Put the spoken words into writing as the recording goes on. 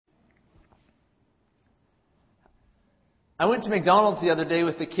I went to McDonald's the other day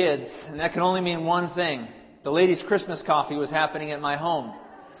with the kids, and that can only mean one thing. The ladies' Christmas coffee was happening at my home.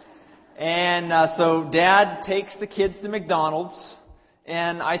 And so Dad takes the kids to McDonald's,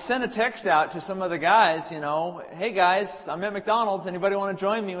 and I sent a text out to some of the guys, hey guys, I'm at McDonald's, anybody want to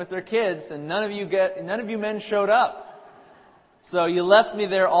join me with their kids? And none of you men showed up. So you left me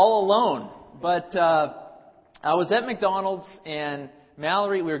there all alone. But I was at McDonald's, and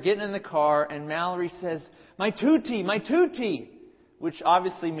Mallory, we were getting in the car, and Mallory says, my tutti, which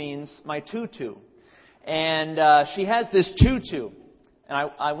obviously means my tutu. And she has this tutu,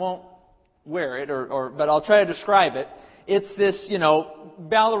 and I won't wear it, but I'll try to describe it. It's this,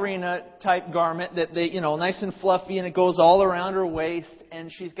 ballerina type garment that they, nice and fluffy, and it goes all around her waist,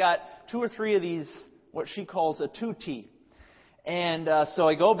 and she's got 2 or 3 of these, what she calls a tutti. And so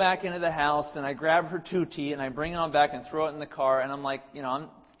I go back into the house, and I grab her tutti, and I bring it on back and throw it in the car, and I'm like,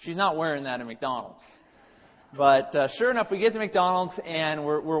 she's not wearing that at McDonald's. But sure enough, we get to McDonald's, and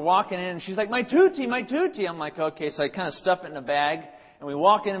we're walking in, and she's like, my tutti. I'm like, okay, so I kind of stuff it in a bag, and we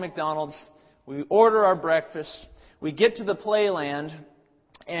walk into McDonald's, we order our breakfast, we get to the Playland,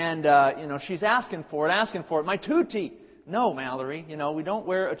 and, she's asking for it, my tutti. No, Mallory, we don't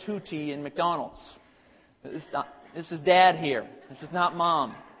wear a tutti in McDonald's. This is Dad here. This is not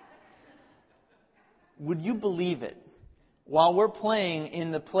Mom. Would you believe it? While we're playing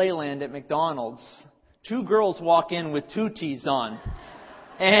in the Playland at McDonald's, 2 girls walk in with tutis on.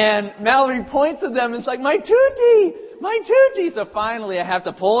 And Mallory points at them and it's like, my tutti! So finally I have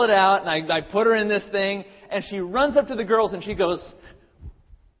to pull it out and I put her in this thing and she runs up to the girls and she goes,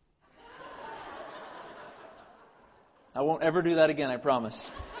 I won't ever do that again, I promise.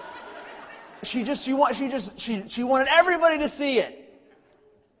 She wanted everybody to see it.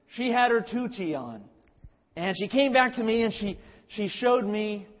 She had her tutti on. And she came back to me and she showed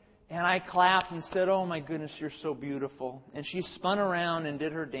me and I clapped and said, oh my goodness, you're so beautiful. And she spun around and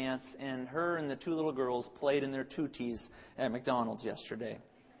did her dance and her and the 2 little girls played in their tutis at McDonald's yesterday.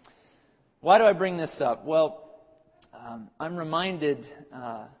 Why do I bring this up? Well, I'm reminded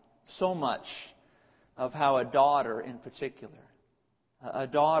so much of how a daughter in particular, a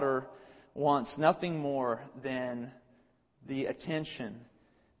daughter wants nothing more than the attention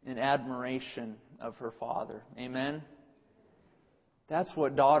and admiration of her father. Amen? That's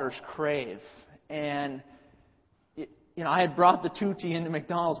what daughters crave. And, I had brought the tutti into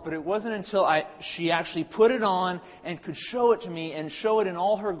McDonald's, but it wasn't until she actually put it on and could show it to me and show it in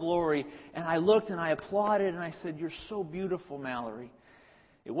all her glory. And I looked and I applauded and I said, you're so beautiful, Mallory.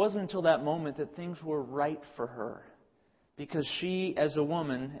 It wasn't until that moment that things were right for her. Because she, as a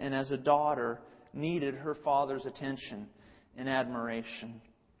woman and as a daughter, needed her father's attention and admiration.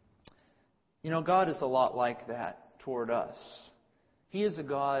 God is a lot like that toward us. He is a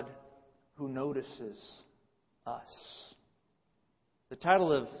God who notices us. The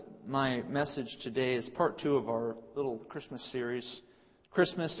title of my message today is part 2 of our little Christmas series.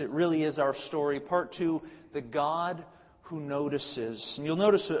 Christmas, it really is our story. Part 2, the God who notices. And you'll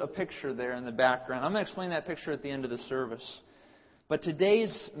notice a picture there in the background. I'm going to explain that picture at the end of the service. But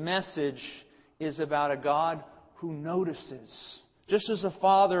today's message is about a God who notices. Just as a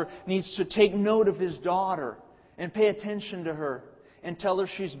father needs to take note of his daughter and pay attention to her and tell her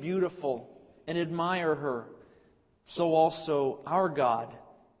she's beautiful and admire her, so also our God,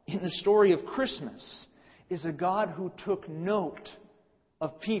 in the story of Christmas, is a God who took note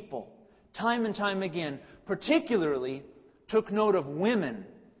of people time and time again, particularly took note of women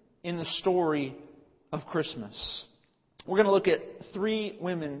in the story of Christmas. We're going to look at 3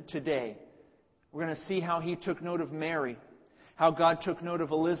 women today. We're going to see how He took note of Mary, how God took note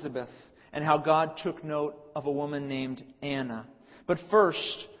of Elizabeth, and how God took note of a woman named Anna. But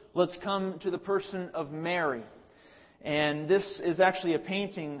first, let's come to the person of Mary. And this is actually a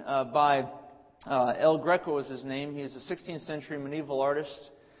painting by El Greco is his name. He is a 16th century medieval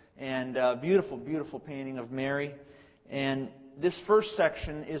artist. And beautiful, beautiful painting of Mary. And this first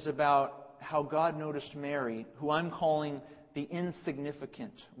section is about how God noticed Mary, who I'm calling the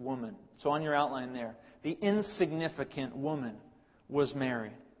insignificant woman. So on your outline there, the insignificant woman was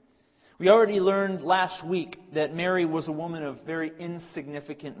Mary. We already learned last week that Mary was a woman of very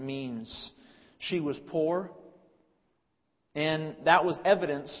insignificant means. She was poor, and that was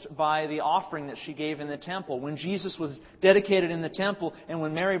evidenced by the offering that she gave in the temple. When Jesus was dedicated in the temple, and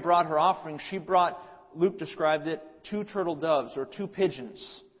when Mary brought her offering, she brought, Luke described it, 2 turtle doves or 2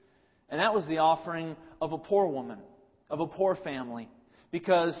 pigeons. And that was the offering of a poor woman, of a poor family.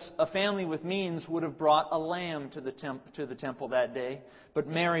 Because a family with means would have brought a lamb to the temple that day. But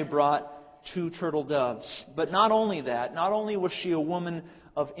Mary brought 2 turtle doves. But not only that, not only was she a woman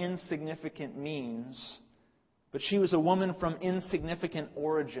of insignificant means, but she was a woman from insignificant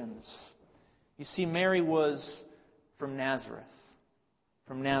origins. You see, Mary was from Nazareth.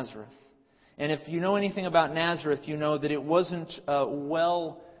 From Nazareth. And if you know anything about Nazareth, you know that it wasn't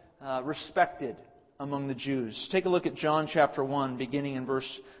well respected among the Jews. Take a look at John chapter 1, beginning in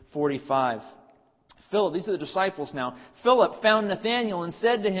verse 45. Philip, these are the disciples now. Philip found Nathanael and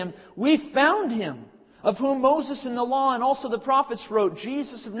said to him, "We found him, of whom Moses in the law and also the prophets wrote,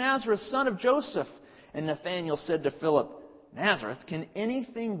 Jesus of Nazareth, son of Joseph." And Nathanael said to Philip, "Nazareth, can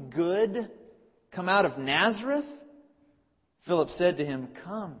anything good come out of Nazareth?" Philip said to him,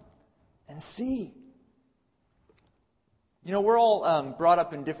 "Come and see." You know, we're all brought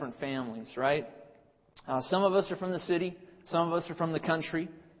up in different families, right? Some of us are from the city. Some of us are from the country.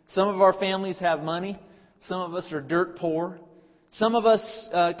 Some of our families have money. Some of us are dirt poor. Some of us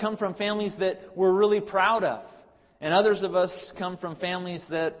come from families that we're really proud of. And others of us come from families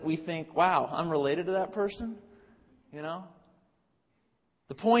that we think, wow, I'm related to that person. You know?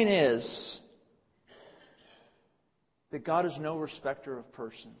 The point is that God is no respecter of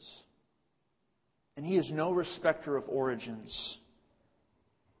persons. And He is no respecter of origins.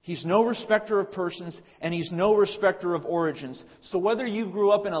 He's no respecter of persons, and He's no respecter of origins. So whether you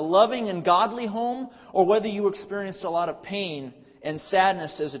grew up in a loving and godly home, or whether you experienced a lot of pain and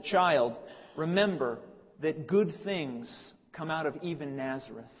sadness as a child, remember that good things come out of even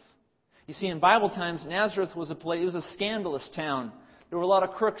Nazareth. You see, in Bible times, Nazareth was it was a scandalous town. There were a lot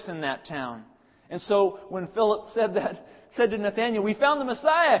of crooks in that town. And so when Philip said to Nathanael, "We found the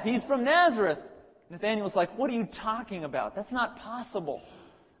Messiah. He's from Nazareth." Nathanael was like, "What are you talking about? That's not possible."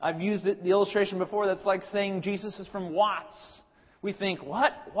 I've used the illustration before. That's like saying Jesus is from Watts. We think,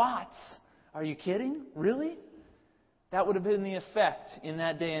 what? Watts? Are you kidding? Really? That would have been the effect in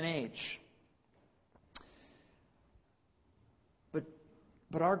that day and age.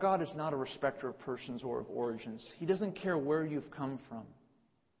 But our God is not a respecter of persons or of origins. He doesn't care where you've come from.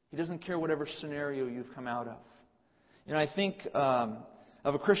 He doesn't care whatever scenario you've come out of. You know, I think of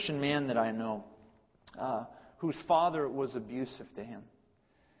a Christian man that I know whose father was abusive to him.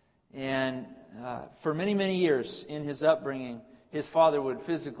 And for many, many years in his upbringing, his father would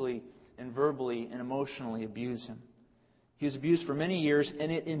physically and verbally and emotionally abuse him. He was abused for many years, and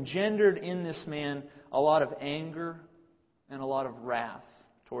it engendered in this man a lot of anger and a lot of wrath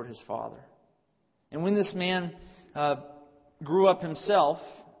toward his father. And when this man grew up himself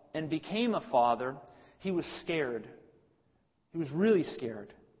and became a father, he was scared. He was really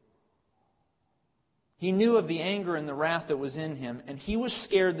scared. He knew of the anger and the wrath that was in him, and he was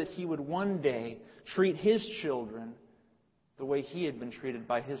scared that he would one day treat his children the way he had been treated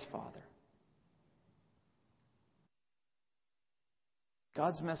by his father.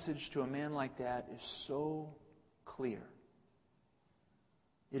 God's message to a man like that is so clear.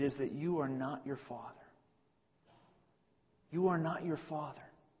 It is that you are not your father. You are not your father.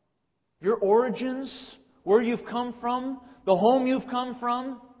 Your origins, where you've come from, the home you've come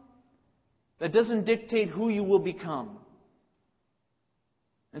from, that doesn't dictate who you will become.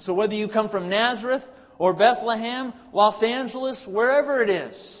 And so whether you come from Nazareth or Bethlehem, Los Angeles, wherever it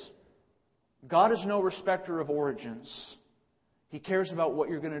is, God is no respecter of origins. He cares about what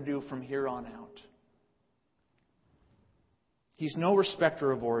you're going to do from here on out. He's no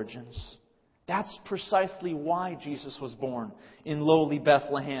respecter of origins. That's precisely why Jesus was born in lowly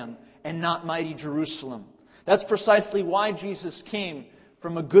Bethlehem and not mighty Jerusalem. That's precisely why Jesus came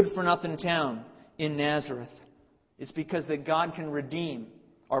from a good-for-nothing town in Nazareth. It's because that God can redeem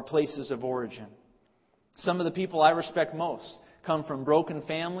our places of origin. Some of the people I respect most come from broken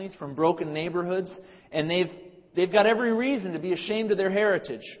families, from broken neighborhoods, and they've got every reason to be ashamed of their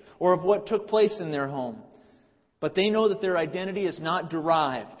heritage or of what took place in their home. But they know that their identity is not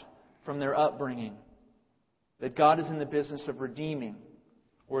derived from their upbringing. That God is in the business of redeeming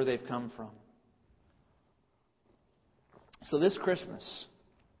where they've come from. So this Christmas,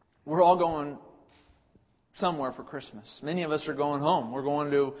 we're all going somewhere for Christmas. Many of us are going home. We're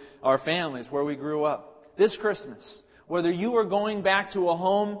going to our families where we grew up. This Christmas, whether you are going back to a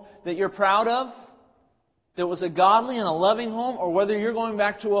home that you're proud of, that was a godly and a loving home, or whether you're going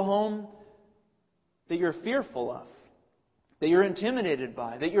back to a home that you're fearful of, that you're intimidated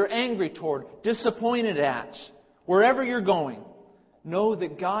by, that you're angry toward, disappointed at, wherever you're going, know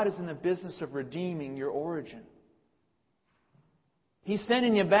that God is in the business of redeeming your origin. He's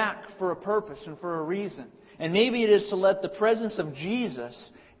sending you back for a purpose and for a reason. And maybe it is to let the presence of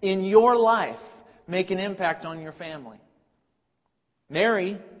Jesus in your life make an impact on your family.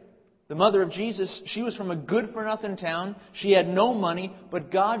 Mary, the mother of Jesus, she was from a good-for-nothing town. She had no money,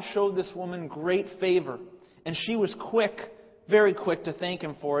 but God showed this woman great favor. And she was quick, very quick to thank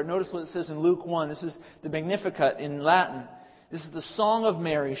Him for it. Notice what it says in Luke 1. This is the Magnificat in Latin. This is the Song of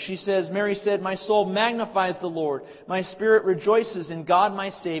Mary. She says, Mary said, "My soul magnifies the Lord. My spirit rejoices in God my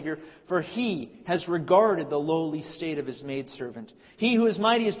Savior, for He has regarded the lowly state of His maidservant. He who is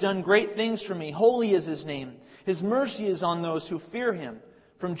mighty has done great things for me. Holy is His name. His mercy is on those who fear Him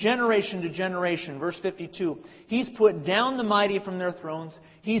from generation to generation." Verse 52, He's put down the mighty from their thrones.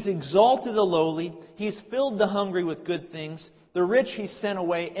 He's exalted the lowly. He's filled the hungry with good things. The rich He's sent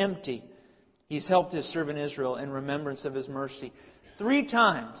away empty. He's helped His servant Israel in remembrance of His mercy. 3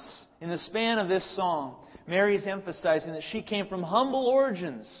 times in the span of this song, Mary is emphasizing that she came from humble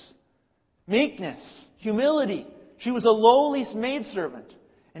origins. Meekness, humility. She was a lowly maidservant.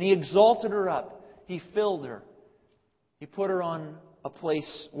 And He exalted her up. He filled her. He put her on a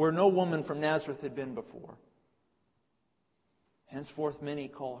place where no woman from Nazareth had been before. Henceforth many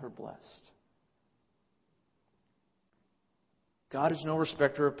call her blessed. God is no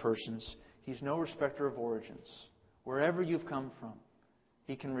respecter of persons. He's no respecter of origins. Wherever you've come from,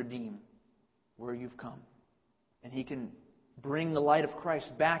 He can redeem where you've come. And He can bring the light of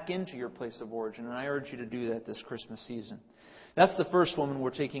Christ back into your place of origin. And I urge you to do that this Christmas season. That's the first woman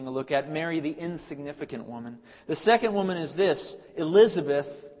we're taking a look at, Mary, the insignificant woman. The second woman is this, Elizabeth,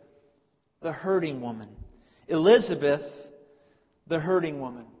 the hurting woman. Elizabeth, the hurting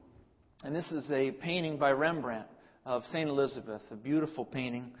woman. And this is a painting by Rembrandt of St. Elizabeth, a beautiful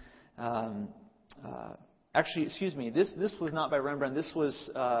painting. This was not by Rembrandt. This was,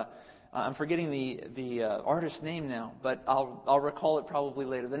 I'm forgetting the artist's name now, but I'll recall it probably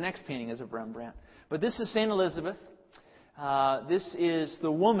later. The next painting is of Rembrandt. But this is St. Elizabeth. This is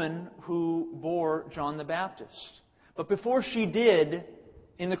the woman who bore John the Baptist. But before she did,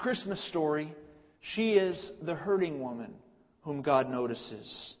 in the Christmas story, she is the hurting woman whom God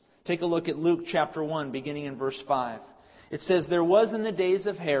notices. Take a look at Luke chapter 1, beginning in verse 5. It says, "There was in the days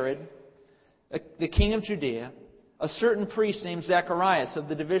of Herod, the king of Judea, a certain priest named Zacharias of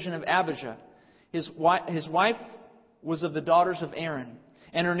the division of Abijah. His wife was of the daughters of Aaron,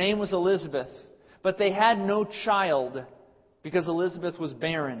 and her name was Elizabeth. But they had no child, because Elizabeth was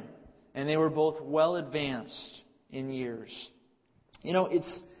barren, and they were both well advanced in years." You know,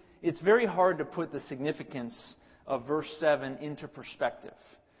 it's very hard to put the significance of verse 7 into perspective.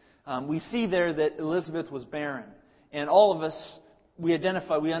 We see there that Elizabeth was barren. And all of us, we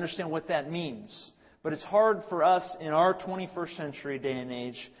understand what that means. But it's hard for us in our 21st century day and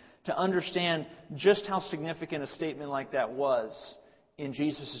age to understand just how significant a statement like that was in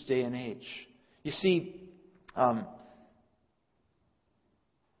Jesus' day and age. You see,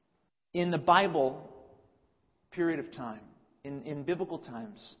 in the Bible period of time, in biblical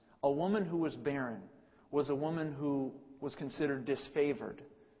times, a woman who was barren was a woman who was considered disfavored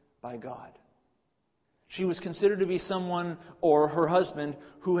by God. She was considered to be someone, or her husband,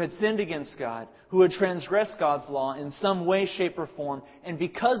 who had sinned against God, who had transgressed God's law in some way, shape, or form. And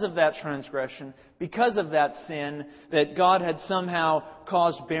because of that transgression, because of that sin, that God had somehow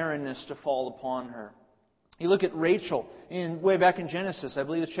caused barrenness to fall upon her. You look at Rachel, way back in Genesis, I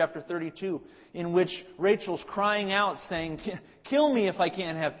believe it's chapter 32, in which Rachel's crying out saying, "Kill me if I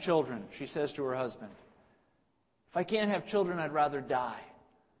can't have children," she says to her husband. "If I can't have children, I'd rather die."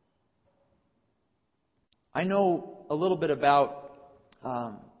 I know a little bit about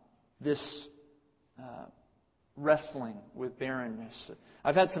this wrestling with barrenness.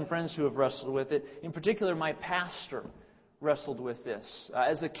 I've had some friends who have wrestled with it. In particular, my pastor wrestled with this.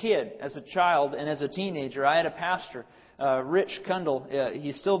 As a kid, as a child, and as a teenager, I had a pastor, Rich Kundle.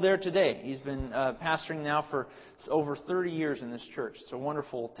 He's still there today. He's been pastoring now for over 30 years in this church. It's a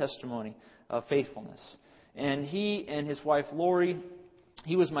wonderful testimony of faithfulness. And he and his wife, Lori,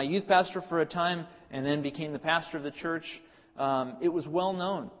 he was my youth pastor for a time and then became the pastor of the church. It was well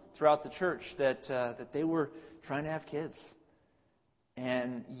known throughout the church that they were trying to have kids.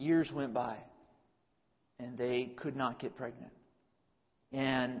 And years went by, and they could not get pregnant.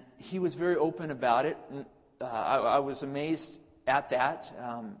 And he was very open about it. I was amazed at that.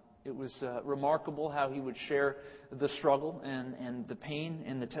 It was remarkable how he would share the struggle and the pain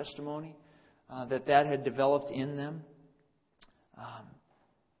and the testimony that had developed in them.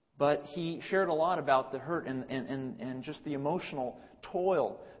 But he shared a lot about the hurt and just the emotional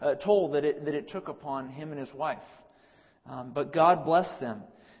toll that it took upon him and his wife. But God blessed them.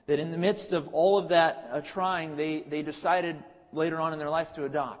 That in the midst of all of that trying, they decided later on in their life to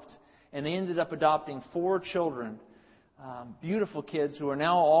adopt. And they ended up adopting 4 children. Beautiful kids who are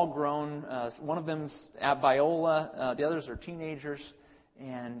now all grown. One of them's at Biola. The others are teenagers.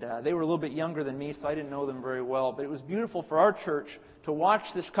 And they were a little bit younger than me, so I didn't know them very well. But it was beautiful for our church to watch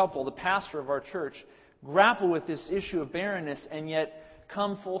this couple, the pastor of our church, grapple with this issue of barrenness and yet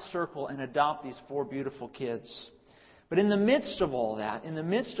come full circle and adopt these 4 beautiful kids. But in the midst of all that, in the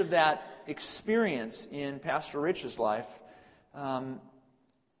midst of that experience in Pastor Rich's life,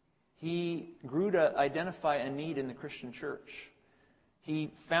 he grew to identify a need in the Christian church.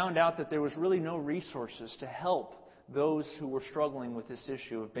 He found out that there was really no resources to help those who were struggling with this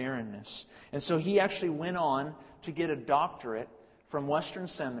issue of barrenness. And so he actually went on to get a doctorate from Western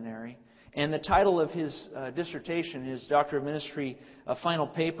Seminary. And the title of his dissertation, his Doctor of Ministry final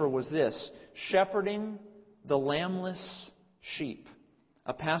paper, was this: Shepherding the Lambless Sheep,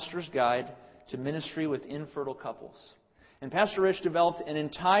 a Pastor's Guide to Ministry with Infertile Couples. And Pastor Rich developed an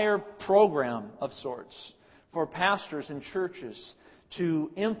entire program of sorts for pastors and churches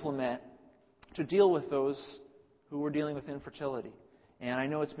to implement to deal with those who were dealing with infertility. And I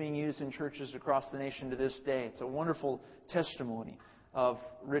know it's being used in churches across the nation to this day. It's a wonderful testimony of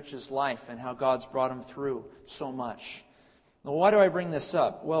Rich's life and how God's brought him through so much. Now, why do I bring this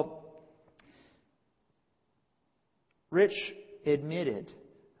up? Well, Rich admitted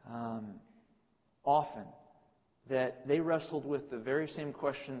often that they wrestled with the very same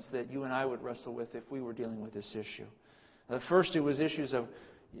questions that you and I would wrestle with if we were dealing with this issue. First, it was issues of,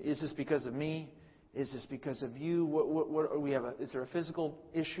 is this because of me? Is this because of you? Is there a physical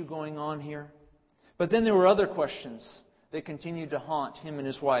issue going on here? But then there were other questions that continued to haunt him and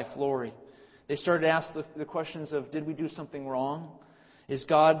his wife, Lori. They started to ask the questions of, did we do something wrong? Is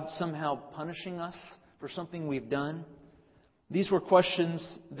God somehow punishing us for something we've done? These were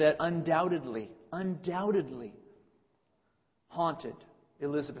questions that undoubtedly haunted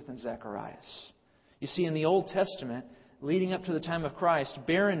Elizabeth and Zacharias. You see, in the Old Testament, leading up to the time of Christ,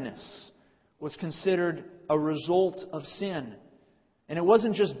 barrenness was considered a result of sin. And it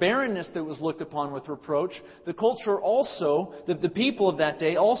wasn't just barrenness that was looked upon with reproach. The culture also, the people of that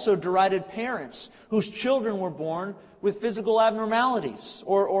day, also derided parents whose children were born with physical abnormalities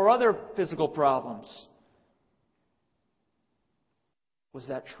or other physical problems. Was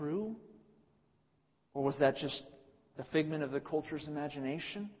that true? Or was that just a figment of the culture's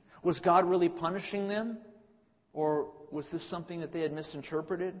imagination? Was God really punishing them? Or was this something that they had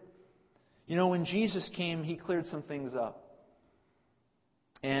misinterpreted? You know, when Jesus came, He cleared some things up.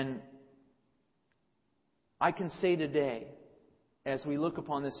 And I can say today, as we look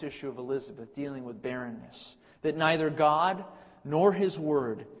upon this issue of Elizabeth dealing with barrenness, that neither God nor His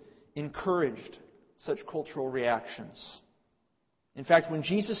Word encouraged such cultural reactions. In fact, when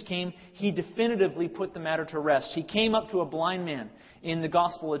Jesus came, He definitively put the matter to rest. He came up to a blind man in the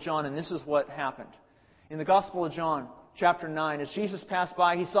Gospel of John, and this is what happened. In the Gospel of John, chapter 9, as Jesus passed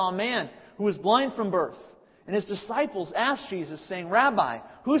by, He saw a man who was blind from birth. And His disciples asked Jesus, saying, Rabbi,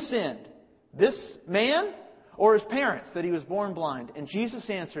 who sinned? This man or his parents, that he was born blind? And Jesus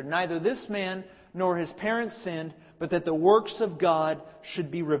answered, neither this man nor his parents sinned, but that the works of God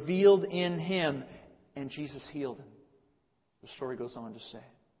should be revealed in him. And Jesus healed him. The story goes on to say,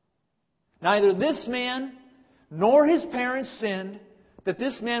 neither this man nor his parents sinned, that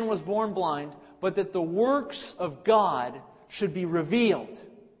this man was born blind, but that the works of God should be revealed.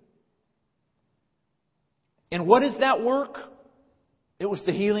 And what is that work? It was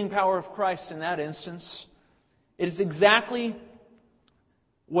the healing power of Christ in that instance. It is exactly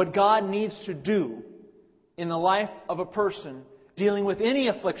what God needs to do in the life of a person dealing with any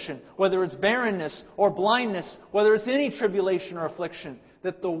affliction, whether it's barrenness or blindness, whether it's any tribulation or affliction,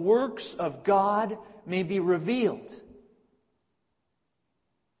 that the works of God may be revealed.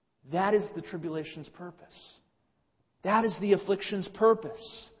 That is the tribulation's purpose. That is the affliction's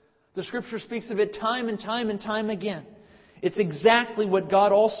purpose. The Scripture speaks of it time and time and time again. It's exactly what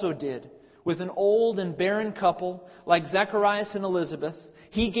God also did with an old and barren couple like Zacharias and Elizabeth.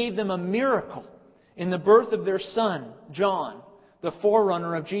 He gave them a miracle in the birth of their son, John, the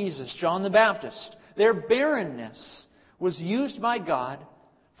forerunner of Jesus, John the Baptist. Their barrenness was used by God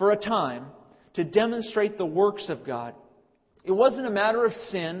for a time to demonstrate the works of God. It wasn't a matter of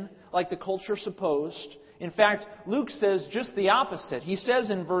sin like the culture supposed. In fact, Luke says just the opposite. He says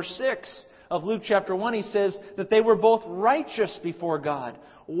in verse 6 of Luke chapter 1, he says that they were both righteous before God,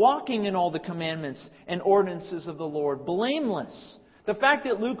 walking in all the commandments and ordinances of the Lord, blameless. The fact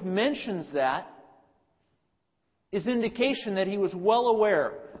that Luke mentions that is indication that he was well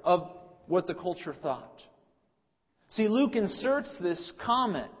aware of what the culture thought. See, Luke inserts this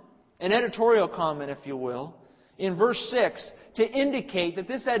comment, an editorial comment, if you will, in verse 6 to indicate that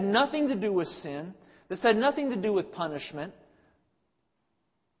this had nothing to do with sin. This had nothing to do with punishment.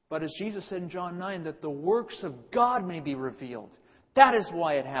 But as Jesus said in John 9, that the works of God may be revealed. That is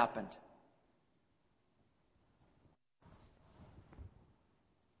why it happened.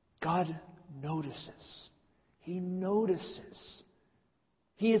 God notices. He notices.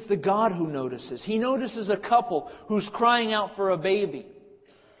 He is the God who notices. He notices a couple who's crying out for a baby.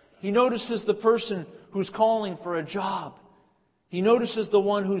 He notices the person who's calling for a job. He notices the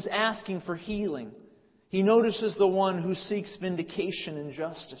one who's asking for healing. He notices the one who seeks vindication and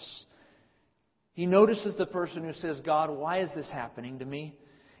justice. He notices the person who says, God, why is this happening to me?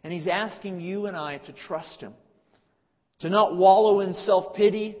 And He's asking you and I to trust Him. To not wallow in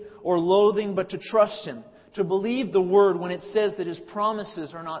self-pity or loathing, but to trust Him. To believe the Word when it says that His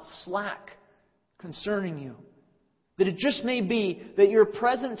promises are not slack concerning you. That it just may be that your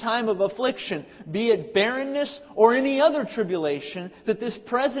present time of affliction, be it barrenness or any other tribulation, that this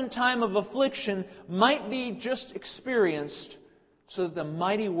present time of affliction might be just experienced so that the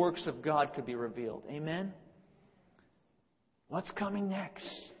mighty works of God could be revealed. Amen? What's coming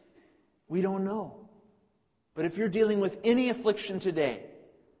next? We don't know. But if you're dealing with any affliction today,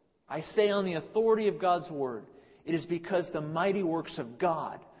 I say on the authority of God's Word, it is because the mighty works of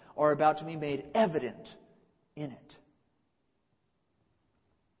God are about to be made evident in it.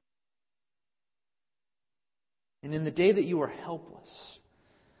 And in the day that you are helpless,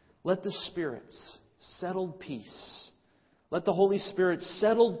 let the Spirit's settled peace, let the Holy Spirit's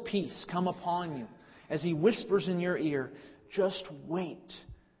settled peace come upon you as He whispers in your ear, just wait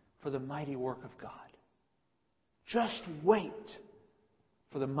for the mighty work of God. Just wait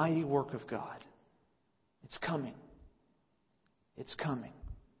for the mighty work of God. It's coming. It's coming.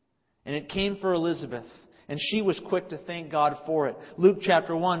 And it came for Elizabeth, and she was quick to thank God for it. Luke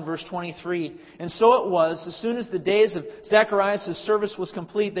chapter 1, verse 23. And so it was, as soon as the days of Zacharias' service was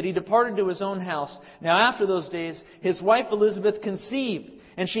complete, that he departed to his own house. Now after those days, his wife Elizabeth conceived,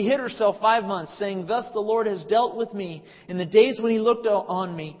 and she hid herself 5 months, saying, Thus the Lord has dealt with me in the days when He looked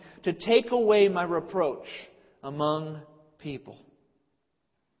on me to take away my reproach among people.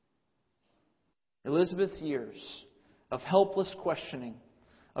 Elizabeth's years of helpless questioning,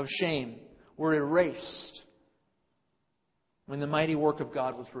 of shame, were erased when the mighty work of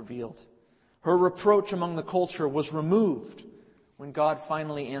God was revealed. Her reproach among the culture was removed when God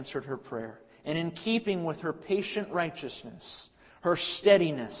finally answered her prayer. And in keeping with her patient righteousness, her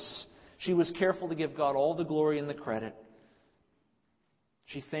steadiness, she was careful to give God all the glory and the credit.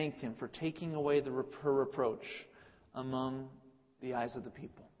 She thanked Him for taking away her reproach among the eyes of the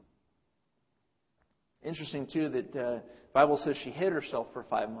people. Interesting, too, that the Bible says she hid herself for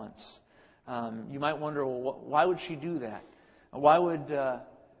 5 months. You might wonder, well, why would she do that? Why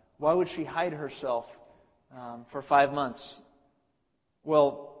would she hide herself for 5 months?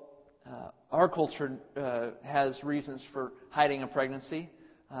 Well, our culture has reasons for hiding a pregnancy.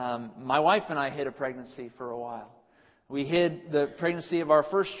 My wife and I hid a pregnancy for a while. We hid the pregnancy of our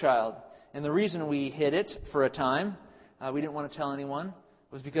first child. And the reason we hid it for a time, we didn't want to tell anyone,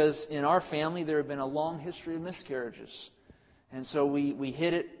 was because in our family there had been a long history of miscarriages. And so we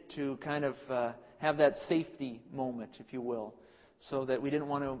hid it to kind of have that safety moment, if you will, so that we didn't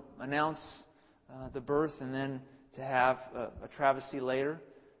want to announce the birth and then to have a travesty later.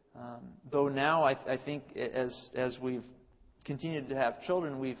 Though now I think as we've continued to have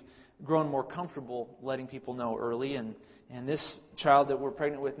children, we've grown more comfortable letting people know early. And this child that we're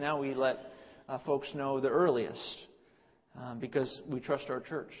pregnant with now, we let folks know the earliest because we trust our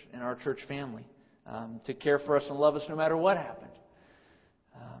church and our church family to care for us and love us no matter what happened.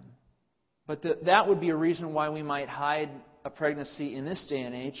 But that would be a reason why we might hide a pregnancy in this day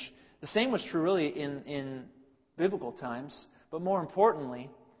and age. The same was true really in biblical times. But more importantly,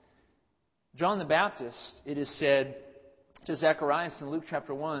 John the Baptist, it is said to Zacharias in Luke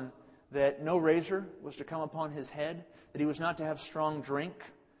chapter 1 that no razor was to come upon his head, that he was not to have strong drink,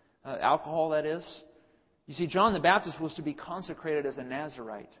 alcohol that is. You see, John the Baptist was to be consecrated as a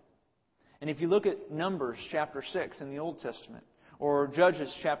Nazirite. And if you look at Numbers chapter 6 in the Old Testament, or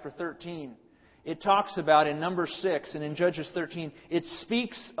Judges chapter 13, it talks about in Numbers 6 and in Judges 13, it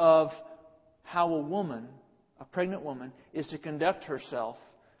speaks of how a woman, a pregnant woman, is to conduct herself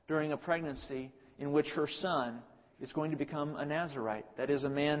during a pregnancy in which her son is going to become a Nazirite. That is, a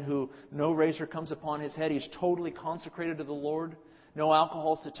man who no razor comes upon his head. He's totally consecrated to the Lord. No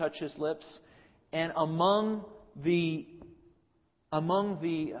alcohol is to touch his lips. And among the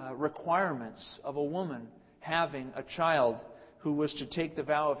requirements of a woman having a child who was to take the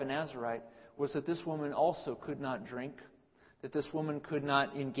vow of a Nazirite was that this woman also could not drink, that this woman could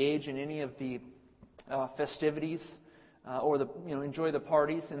not engage in any of the festivities or enjoy the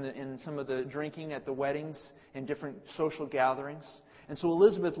parties and some of the drinking at the weddings and different social gatherings. And so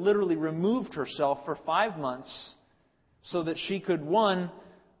Elizabeth literally removed herself for 5 months so that she could, one,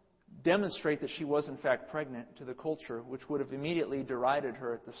 demonstrate that she was in fact pregnant to the culture, which would have immediately derided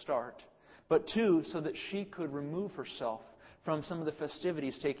her at the start. but 2, so that she could remove herself from some of the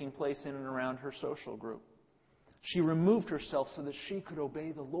festivities taking place in and around her social group. She removed herself so that she could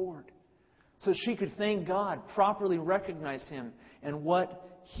obey the Lord, so she could thank God, properly recognize Him and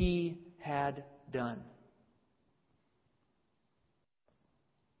what He had done.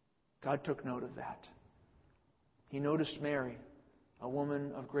 God took note of that. He noticed Mary, a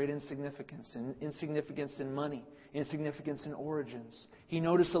woman of great insignificance in money, insignificance in origins. He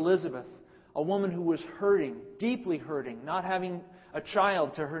noticed Elizabeth, a woman who was hurting, deeply hurting, not having a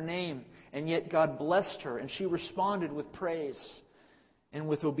child to her name, and yet God blessed her, and she responded with praise and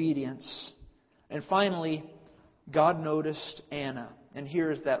with obedience. And finally, God noticed Anna. And here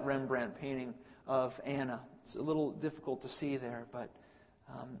is that Rembrandt painting of Anna. It's a little difficult to see there, but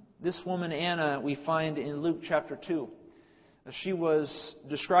this woman, Anna, we find in Luke chapter 2. She was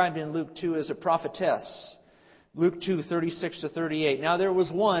described in Luke 2 as a prophetess. Luke 2, 36 to 38. Now there was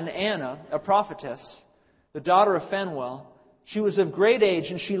one, Anna, a prophetess, the daughter of Phanuel. She was of great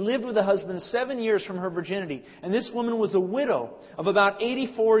age, and she lived with a husband 7 years from her virginity. And this woman was a widow of about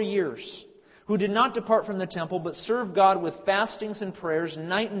 84 years, who did not depart from the temple, but served God with fastings and prayers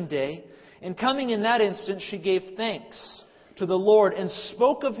night and day. And coming in that instant, she gave thanks to the Lord and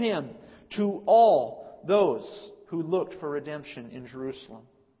spoke of Him to all those who looked for redemption in Jerusalem.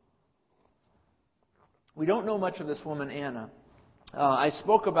 We don't know much of this woman, Anna. I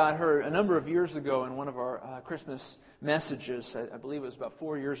spoke about her a number of years ago in one of our Christmas messages. I believe it was about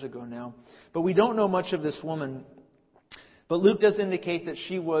 4 years ago now. But we don't know much of this woman. But Luke does indicate that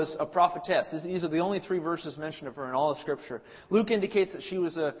she was a prophetess. These are the only 3 verses mentioned of her in all of Scripture. Luke indicates that she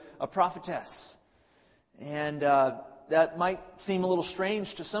was a prophetess. And that might seem a little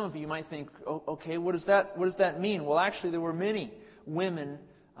strange to some of you. You might think, oh, okay, what does that mean? Well, actually, there were many women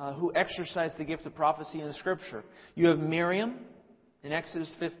who exercised the gift of prophecy in the Scripture. You have Miriam in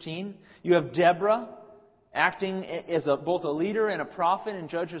Exodus 15. You have Deborah acting as both a leader and a prophet in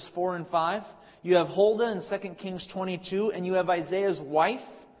Judges 4 and 5. You have Huldah in 2 Kings 22. And you have Isaiah's wife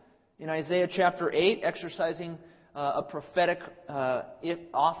in Isaiah chapter 8 exercising a prophetic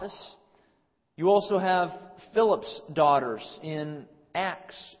office. You also have Philip's daughters in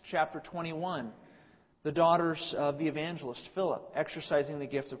Acts chapter 21. The daughters of the evangelist Philip exercising the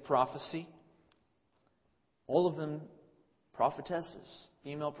gift of prophecy. All of them prophetesses,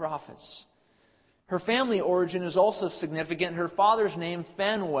 female prophets. Her family origin is also significant. Her father's name,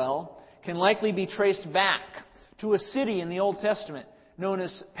 Phanuel, can likely be traced back to a city in the Old Testament known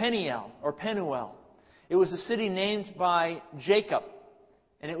as Peniel or Penuel. It was a city named by Jacob,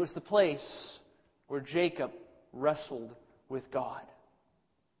 and it was the place where Jacob wrestled with God.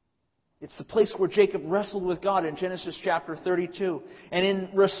 It's the place where Jacob wrestled with God in Genesis chapter 32. And in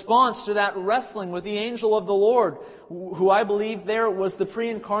response to that wrestling with the angel of the Lord, who I believe there was the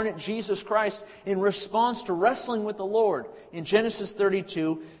pre-incarnate Jesus Christ, in response to wrestling with the Lord in Genesis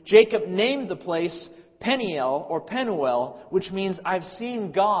 32, Jacob named the place Peniel or Penuel, which means I've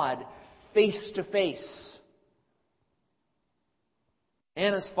seen God face to face.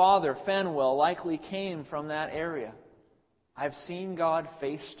 Anna's father, Phanuel, likely came from that area. I've seen God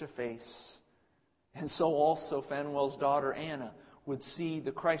face to face. And so also Phanuel's daughter Anna would see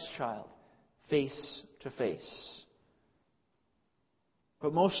the Christ child face to face.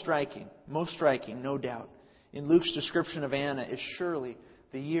 But most striking, no doubt, in Luke's description of Anna is surely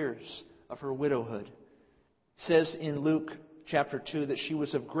the years of her widowhood. It says in Luke chapter 2 that she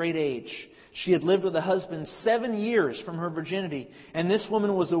was of great age. She had lived with a husband 7 years from her virginity. And this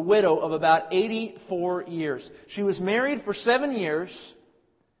woman was a widow of about 84 years. She was married for 7 years,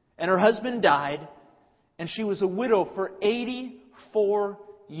 and her husband died, and she was a widow for 84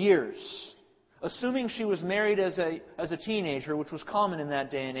 years. Assuming she was married as a teenager, which was common in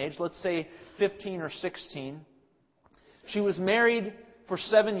that day and age, let's say 15 or 16. She was married for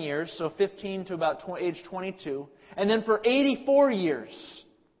 7 years, so 15 to about age 22. And then for 84 years,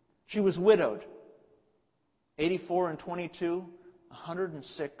 she was widowed. 84 and 22,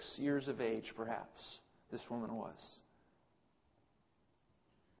 106 years of age, perhaps, this woman was.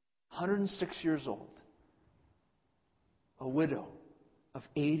 106 years old. A widow of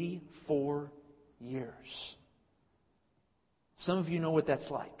 84 years. Some of you know what that's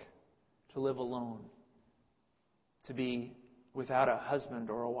like, to live alone, to be without a husband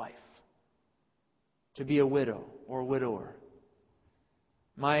or a wife, to be a widow or a widower.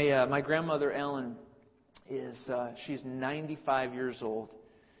 My grandmother Ellen she's 95 years old,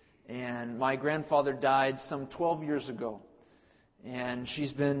 and my grandfather died some 12 years ago, and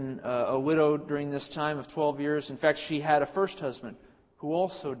she's been a widow during this time of 12 years. In fact, she had a first husband who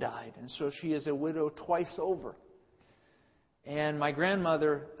also died, and so she is a widow twice over. And my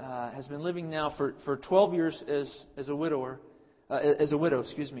grandmother has been living now for 12 years as a widow,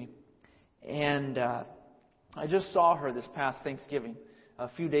 excuse me. And I just saw her this past Thanksgiving. A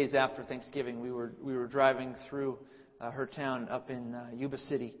few days after Thanksgiving, we were driving through her town up in Yuba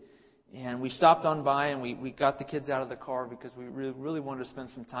City. And we stopped on by and we got the kids out of the car because we really wanted to spend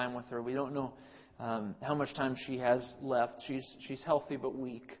some time with her. We don't know how much time she has left. She's healthy but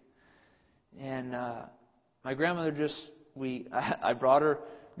weak. And my grandmother I brought her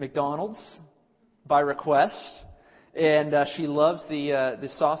McDonald's by request. And she loves the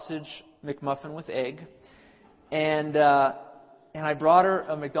sausage McMuffin with egg. And I brought her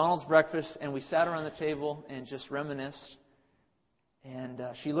a McDonald's breakfast, and we sat around the table and just reminisced. And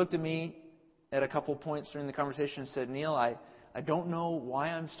she looked at me at a couple points during the conversation and said, "Neil, I don't know why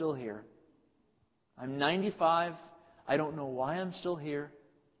I'm still here. I'm 95. I don't know why I'm still here.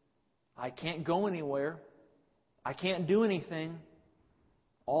 I can't go anywhere. I can't do anything.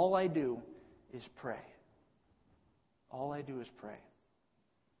 All I do is pray. All I do is pray."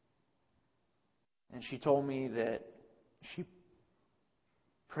 And she told me that she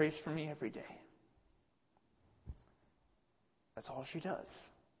prays for me every day. That's all she does.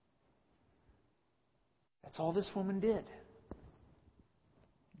 That's all this woman did.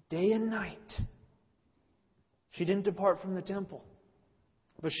 Day and night. She didn't depart from the temple,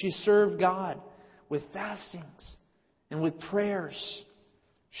 but she served God with fastings and with prayers.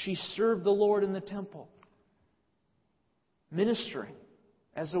 She served the Lord in the temple, ministering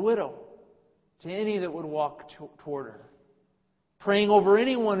as a widow to any that would walk toward her, praying over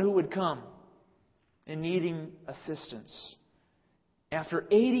anyone who would come and needing assistance. After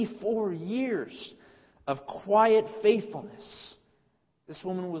 84 years of quiet faithfulness, this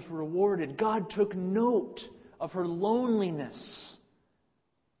woman was rewarded. God took note of her loneliness.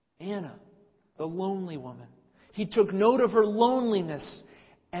 Anna, the lonely woman. He took note of her loneliness,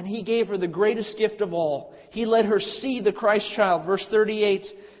 and He gave her the greatest gift of all. He let her see the Christ child. Verse 38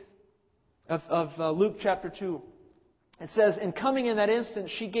 of Luke chapter 2. It says, "And coming in that instant,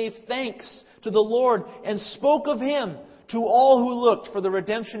 she gave thanks to the Lord and spoke of Him to all who looked for the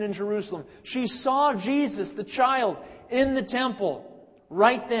redemption in Jerusalem." She saw Jesus, the child, in the temple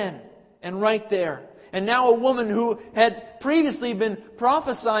right then and right there. And now a woman who had previously been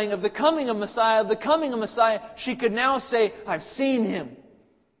prophesying of the coming of Messiah, she could now say, "I've seen Him.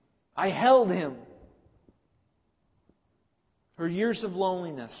 I held Him." Her years of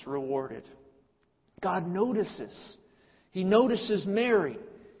loneliness rewarded. God notices. He notices Mary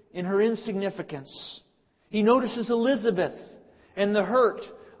in her insignificance. He notices Elizabeth and the hurt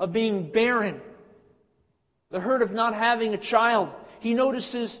of being barren, the hurt of not having a child. He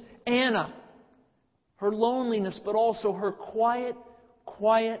notices Anna, her loneliness, but also her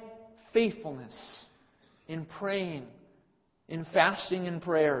quiet faithfulness in praying, in fasting and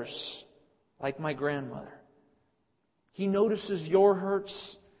prayers, like my grandmother. He notices your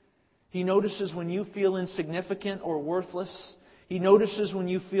hurts. He notices when you feel insignificant or worthless. He notices when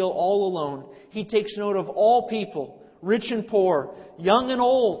you feel all alone. He takes note of all people, rich and poor, young and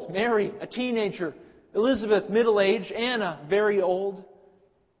old, Mary, a teenager, Elizabeth, middle-aged, Anna, very old.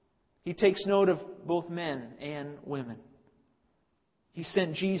 He takes note of both men and women. He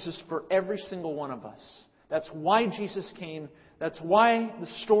sent Jesus for every single one of us. That's why Jesus came. That's why the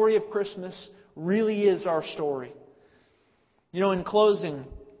story of Christmas really is our story. You know, in closing,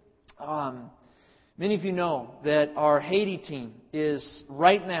 many of you know that our Haiti team is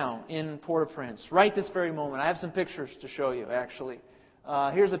right now in Port-au-Prince, right this very moment. I have some pictures to show you, actually.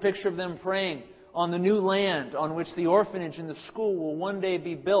 Here's a picture of them praying on the new land on which the orphanage and the school will one day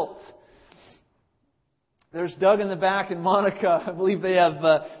be built. There's Doug in the back and Monica. I believe they have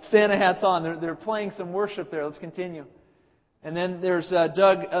Santa hats on. They're playing some worship there. Let's continue. And then there's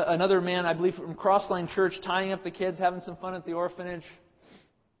Doug, another man, I believe, from Crossline Church, tying up the kids, having some fun at the orphanage.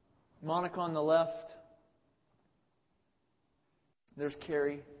 Monica on the left. There's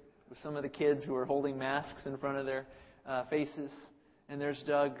Carrie with some of the kids who are holding masks in front of their faces. And there's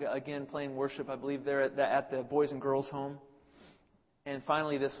Doug, again, playing worship. I believe they're at the Boys and Girls Home. And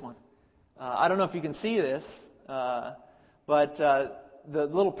finally, this one. I don't know if you can see this, but the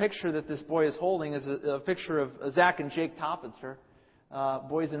little picture that this boy is holding is a picture of Zach and Jake Toppitzer,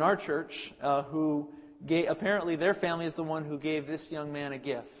 boys in our church, who apparently their family is the one who gave this young man a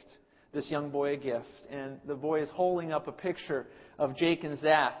gift, this young boy a gift. And the boy is holding up a picture of Jake and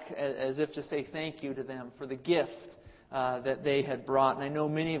Zach as if to say thank you to them for the gift that they had brought. And I know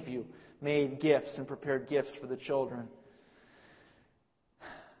many of you made gifts and prepared gifts for the children.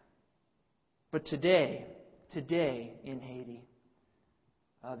 But today in Haiti,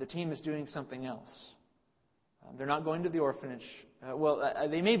 the team is doing something else. They're not going to the orphanage.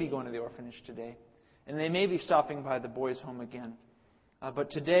 They may be going to the orphanage today. And they may be stopping by the boys' home again.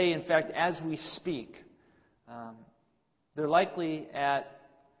 But today, in fact, as we speak, they're likely at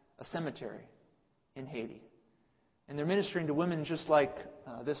a cemetery in Haiti. And they're ministering to women just like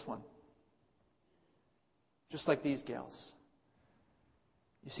this one. Just like these gals.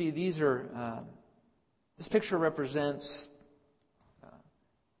 You see, this picture represents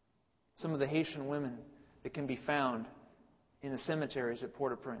some of the Haitian women that can be found in the cemeteries at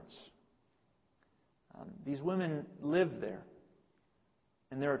Port-au-Prince. These women live there.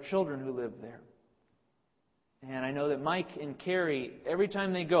 And there are children who live there. And I know that Mike and Carrie, every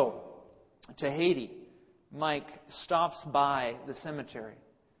time they go to Haiti, Mike stops by the cemetery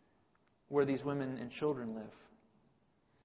where these women and children live.